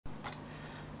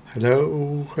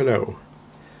Hello.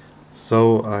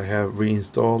 So I have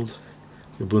reinstalled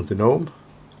Ubuntu Gnome,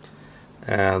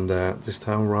 and this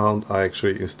time around I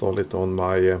actually installed it on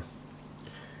my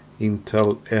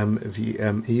Intel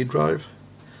NVMe drive,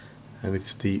 and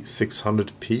it's the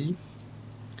 600p.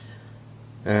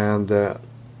 And for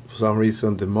some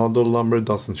reason the model number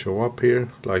doesn't show up here,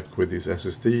 like with this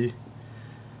SSD. You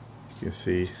can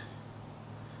see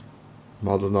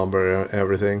model number and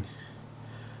everything.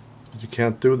 You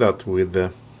can't do that with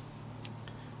the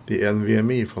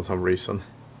NVMe for some reason,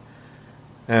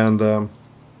 and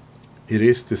it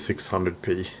is the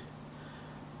 600p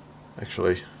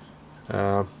actually.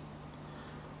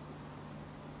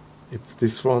 It's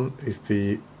this one is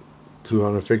the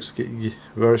 250 gig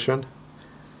version,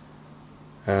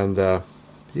 and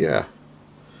yeah,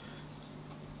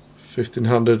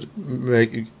 1500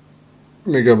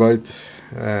 megabyte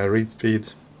read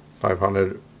speed,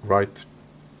 500 write,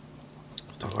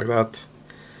 stuff like that.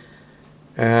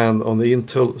 And on the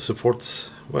Intel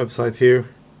supports website here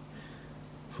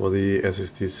for the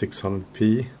SSD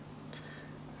 600p,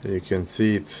 you can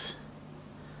see it's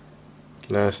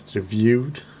last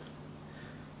reviewed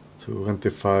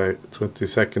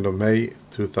 22nd of May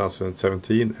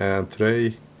 2017, and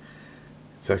today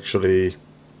it's actually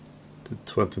the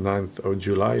 29th of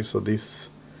July, so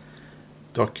this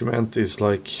document is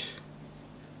like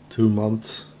 2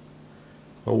 months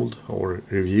old or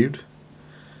reviewed.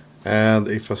 And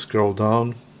if I scroll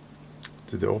down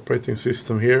to the operating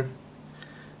system here,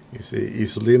 you see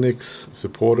is Linux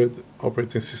supported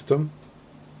operating system?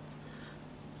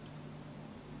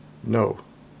 No,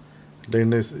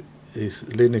 Linux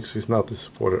is not a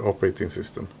supported operating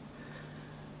system,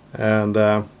 and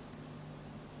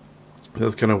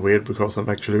that's kind of weird because I'm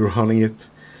actually running it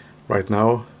right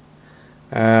now,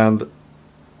 and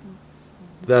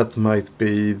that might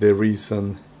be the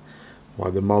reason why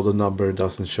the model number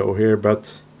doesn't show here.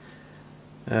 But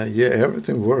yeah,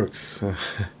 everything works.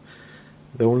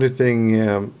 The only thing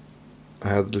I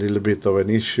had a little bit of an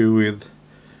issue with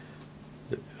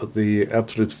the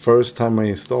absolute first time I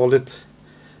installed it.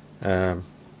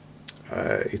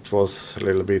 It was a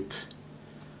little bit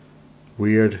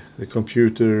weird. The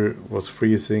computer was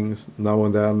freezing now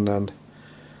and then, and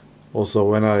also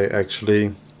when I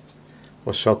actually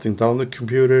was shutting down the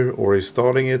computer or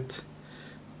restarting it,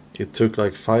 it took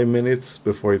like 5 minutes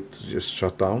before it just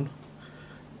shut down.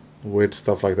 Weird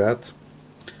stuff like that.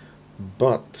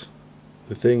 But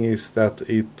the thing is that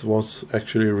it was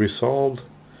actually resolved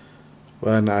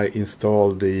when I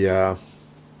installed the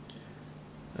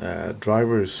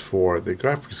drivers for the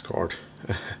graphics card.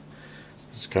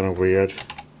 It's kind of weird,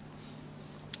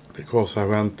 because I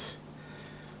went,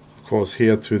 of course,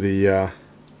 here to the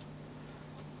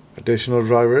additional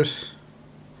drivers,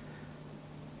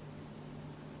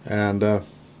 and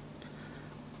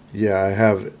yeah, I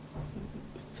have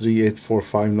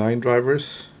 38459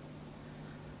 drivers,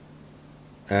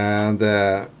 and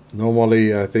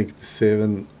normally I think the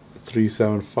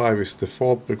 7375 is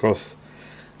default, because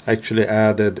I actually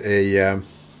added a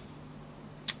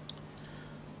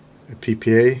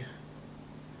PPA.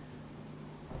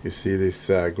 You see this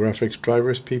graphics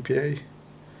drivers PPA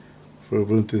for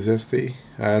Ubuntu SD.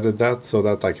 I added that so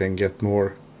that I can get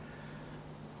more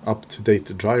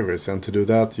up-to-date drivers, and to do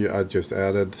that I just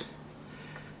added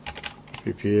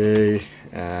PPA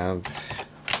and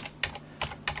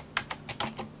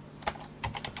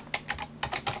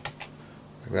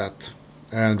like that,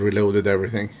 and reloaded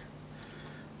everything.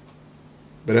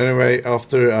 But anyway,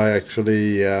 after I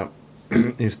actually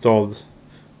installed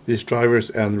these drivers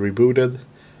and rebooted,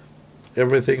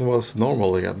 everything was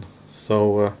normal again.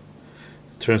 So it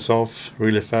turns off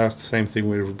really fast. Same thing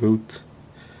with reboot.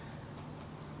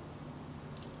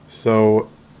 So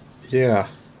yeah,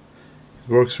 it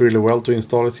works really well to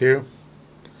install it here,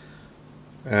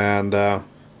 and I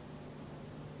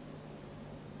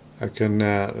can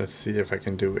let's see if I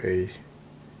can do a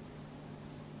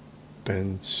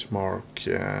benchmark.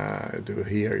 I do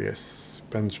here, yes,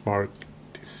 benchmark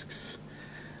disks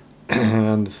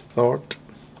and start.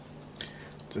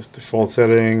 Just default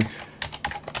setting.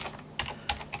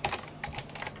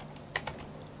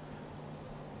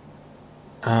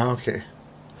 Okay.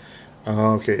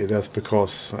 Okay, that's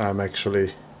because I'm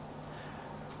actually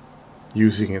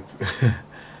using it.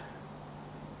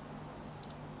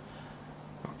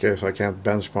 Okay, so I can't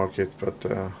benchmark it, but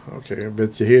okay.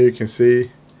 But here you can see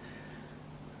it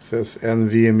says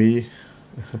NVMe.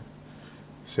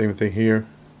 Same thing here.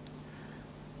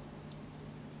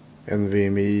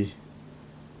 NVMe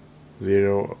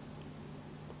 0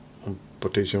 on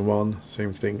partition 1.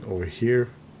 Same thing over here.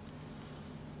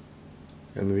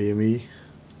 NVMe.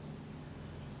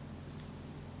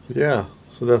 Yeah,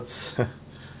 so that's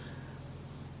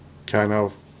kind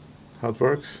of how it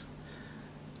works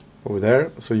over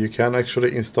there. So you can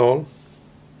actually install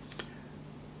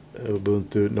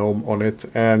Ubuntu Gnome on it,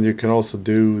 and you can also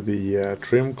do the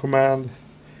trim command,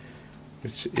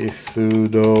 which is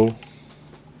sudo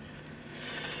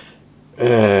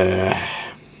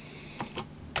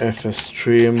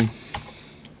fstrim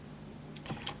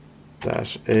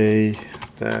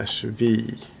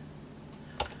 -a-v,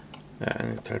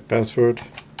 and type password.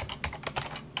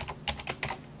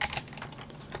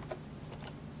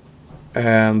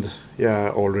 And yeah, I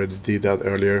already did that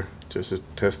earlier just to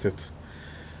test it,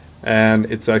 and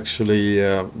it's actually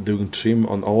doing trim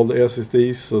on all the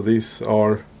SSDs. So these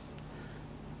are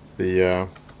the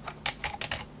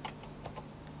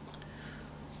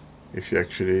if you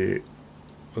actually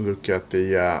look at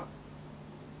the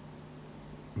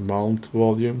mount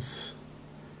volumes,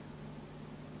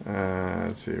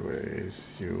 let's see, where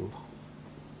is you?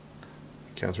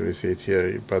 Can't really see it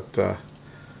here, but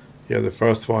yeah, the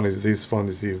first one is this one,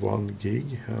 is the 1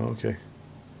 gig. Okay.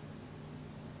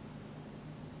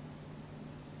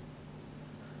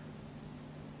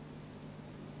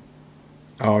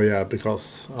 Oh yeah,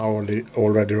 because I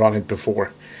already run it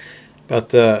before.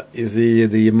 But you see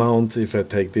the amount, if I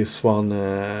take this one,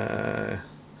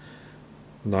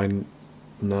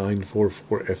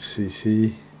 9944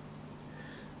 FCC,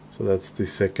 so that's the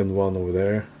second one over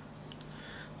there.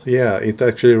 So yeah, it's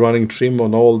actually running trim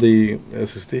on all the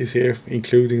SSDs here,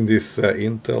 including this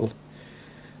Intel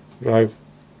drive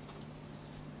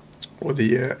or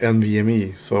the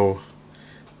NVMe. So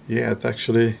yeah, it's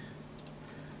actually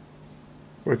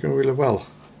working really well.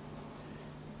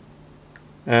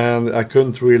 And I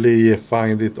couldn't really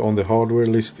find it on the hardware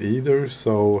list either,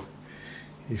 so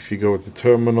if you go to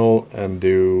terminal and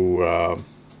do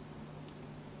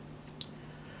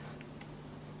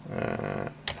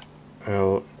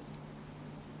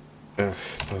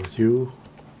LSW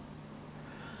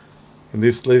in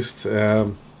this list,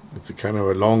 it's a kind of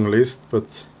a long list,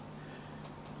 but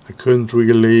I couldn't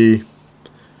really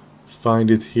find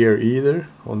it here either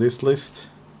on this list.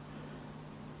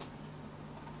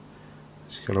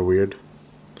 It's kind of weird.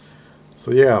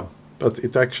 So yeah, but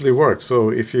it actually works. So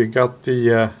if you got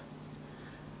the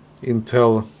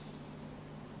Intel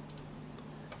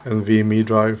NVMe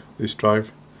drive, this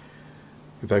drive,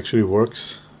 it actually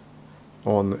works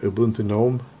on Ubuntu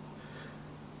Gnome,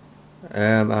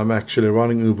 and I'm actually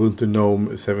running Ubuntu Gnome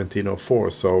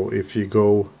 17.04. So if you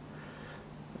go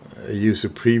use a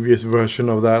previous version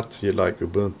of that, you like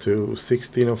Ubuntu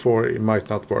 16.04, it might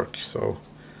not work. So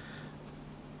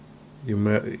you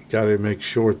gotta make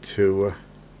sure to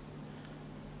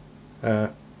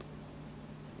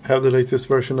have the latest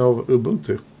version of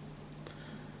Ubuntu.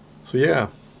 So yeah,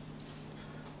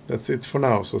 that's it for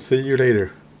now. So see you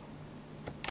later.